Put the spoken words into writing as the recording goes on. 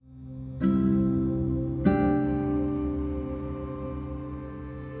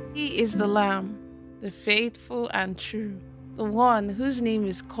Worthy is the Lamb, the faithful and true, the one whose name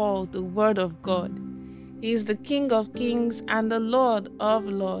is called the Word of God. He is the King of kings and the Lord of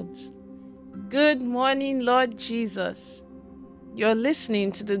lords. Good morning, Lord Jesus. You're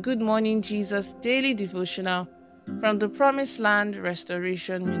listening to the Good Morning Jesus daily devotional from the Promised Land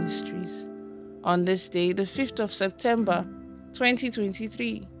Restoration Ministries on this day, the 5th of September,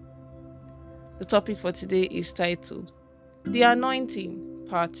 2023. The topic for today is titled, The Anointing,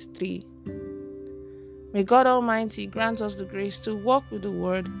 Part 3. May God Almighty grant us the grace to walk with the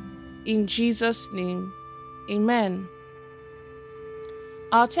Word. In Jesus' name, Amen.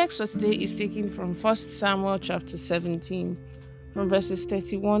 Our text for today is taken from 1 Samuel chapter 17, from verses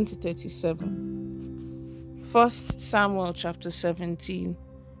 31 to 37. 1 Samuel chapter 17,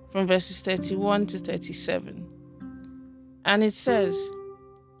 from verses 31 to 37. And it says,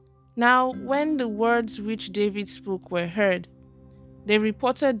 Now when the words which David spoke were heard, they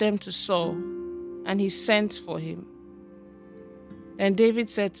reported them to Saul, and he sent for him. Then David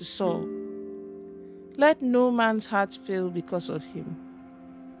said to Saul, Let no man's heart fail because of him.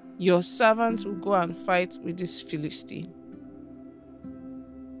 Your servant will go and fight with this Philistine.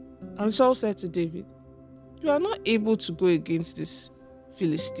 And Saul said to David, You are not able to go against this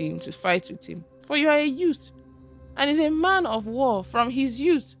Philistine to fight with him, for you are a youth, and is a man of war from his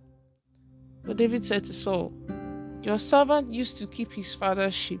youth. But David said to Saul, Your servant used to keep his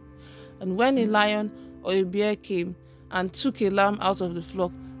father's sheep, and when a lion or a bear came and took a lamb out of the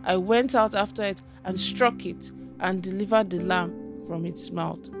flock, I went out after it and struck it and delivered the lamb from its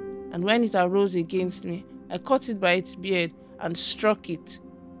mouth. And when it arose against me, I caught it by its beard and struck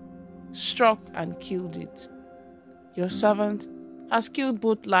and killed it. Your servant has killed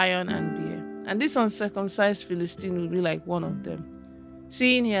both lion and bear, and this uncircumcised Philistine will be like one of them,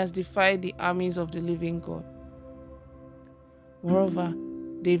 seeing he has defied the armies of the living God. Moreover,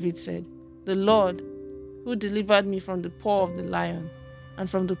 David said, The Lord, who delivered me from the paw of the lion and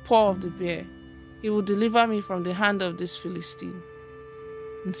from the paw of the bear, he will deliver me from the hand of this Philistine.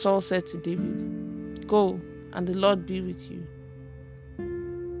 And Saul said to David, Go, and the Lord be with you.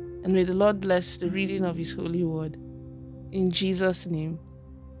 And may the Lord bless the reading of his holy word. In Jesus' name,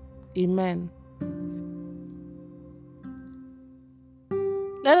 Amen.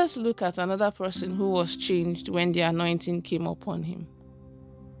 Let us look at another person who was changed when the anointing came upon him.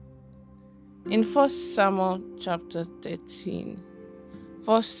 In 1 Samuel chapter 13,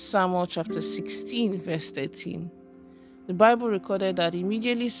 1 Samuel chapter 16, verse 13, the Bible recorded that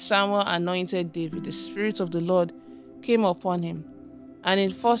immediately Samuel anointed David, the Spirit of the Lord came upon him. And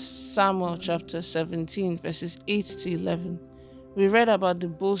in 1 Samuel chapter 17, verses 8 to 11, we read about the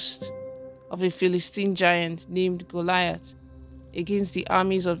boast of a Philistine giant named Goliath against the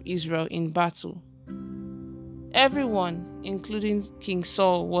armies of Israel in battle. Everyone, including King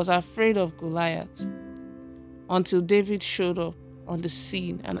Saul, was afraid of Goliath until David showed up on the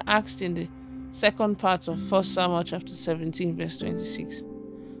scene and asked in the second part of 1 Samuel chapter 17, verse 26,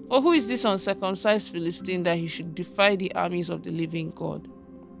 For who is this uncircumcised Philistine that he should defy the armies of the living God?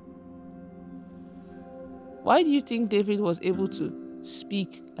 Why do you think David was able to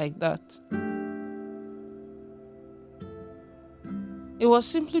speak like that? It was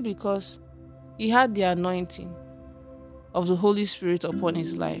simply because he had the anointing of the Holy Spirit upon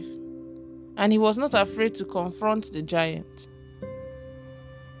his life, and he was not afraid to confront the giant.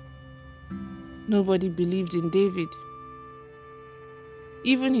 Nobody believed in David,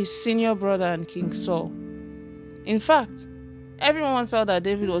 even his senior brother and King Saul. In fact, everyone felt that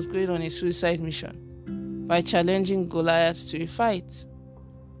David was going on a suicide mission by challenging Goliath to a fight.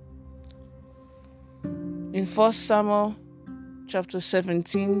 In 1 Samuel chapter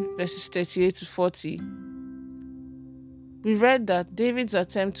 17, verses 38 to 40, we read that David's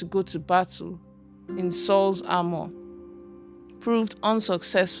attempt to go to battle in Saul's armor proved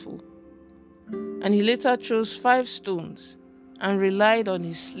unsuccessful, and he later chose 5 stones and relied on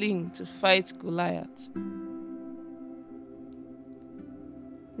his sling to fight Goliath.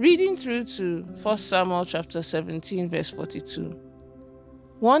 Reading through to 1 Samuel chapter 17, verse 42,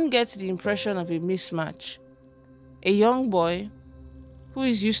 one gets the impression of a mismatch. A young boy who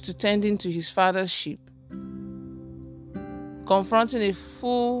is used to tending to his father's sheep, confronting a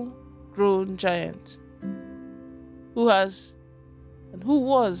full-grown giant who was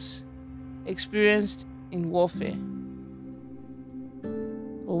experienced in warfare.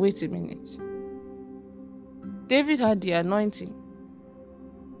 But wait a minute. David had the anointing,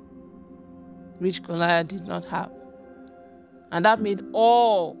 which Goliath did not have. And that made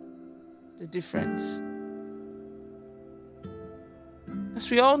all the difference. As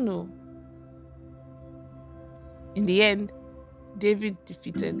we all know, in the end, David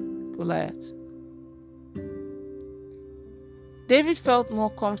defeated Goliath. David felt more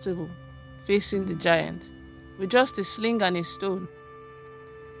comfortable facing the giant with just a sling and a stone,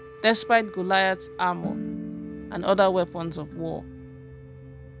 despite Goliath's armor and other weapons of war,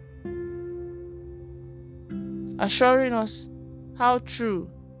 assuring us how true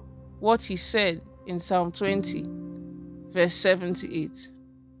what he said in Psalm 20, verse 7 to 8.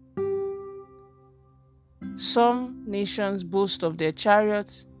 Some nations boast of their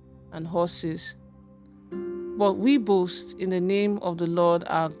chariots and horses, but we boast in the name of the Lord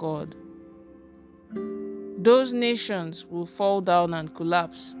our God. Those nations will fall down and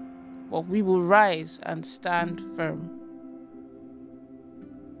collapse, but we will rise and stand firm.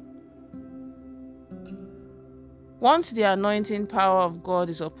 Once the anointing power of God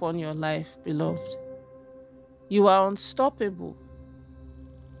is upon your life, beloved, you are unstoppable.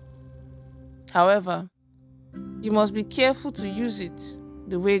 However, you must be careful to use it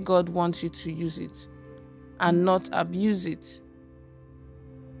the way God wants you to use it and not abuse it.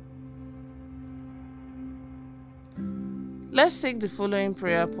 Let's take the following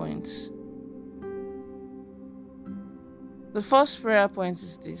prayer points. The first prayer point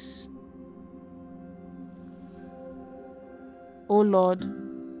is this: O Lord,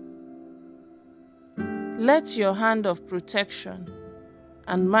 let your hand of protection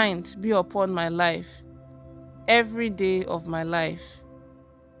and might be upon my life every day of my life,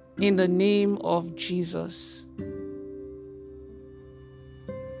 in the name of Jesus.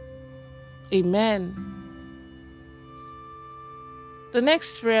 Amen. The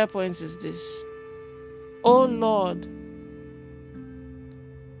next prayer point is this: O Lord,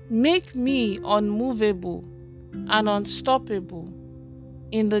 make me unmovable and unstoppable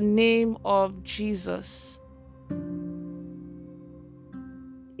in the name of Jesus.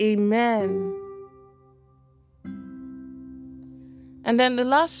 Amen. And then the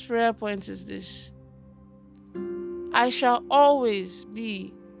last prayer point is this: I shall always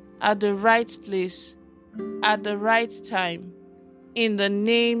be at the right place at the right time in the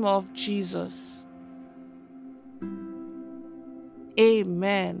name of Jesus.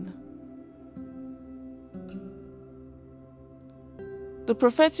 Amen. The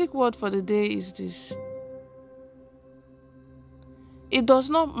prophetic word for the day is this: it does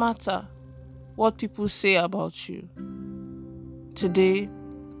not matter what people say about you. Today,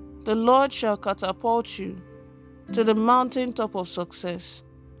 the Lord shall catapult you to the mountaintop of success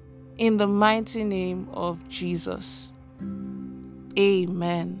in the mighty name of Jesus.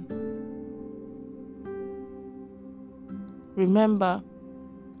 Amen. Remember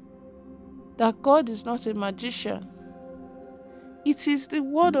that God is not a magician. It is the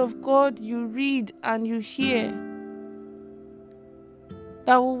word of God you read and you hear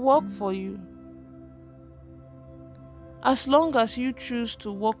that will work for you, as long as you choose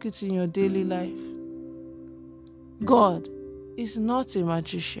to walk it in your daily life. God is not a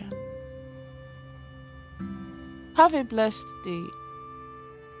magician. Have a blessed day.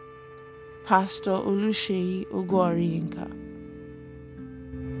 Pastor Oluseyi Oguoriyinka.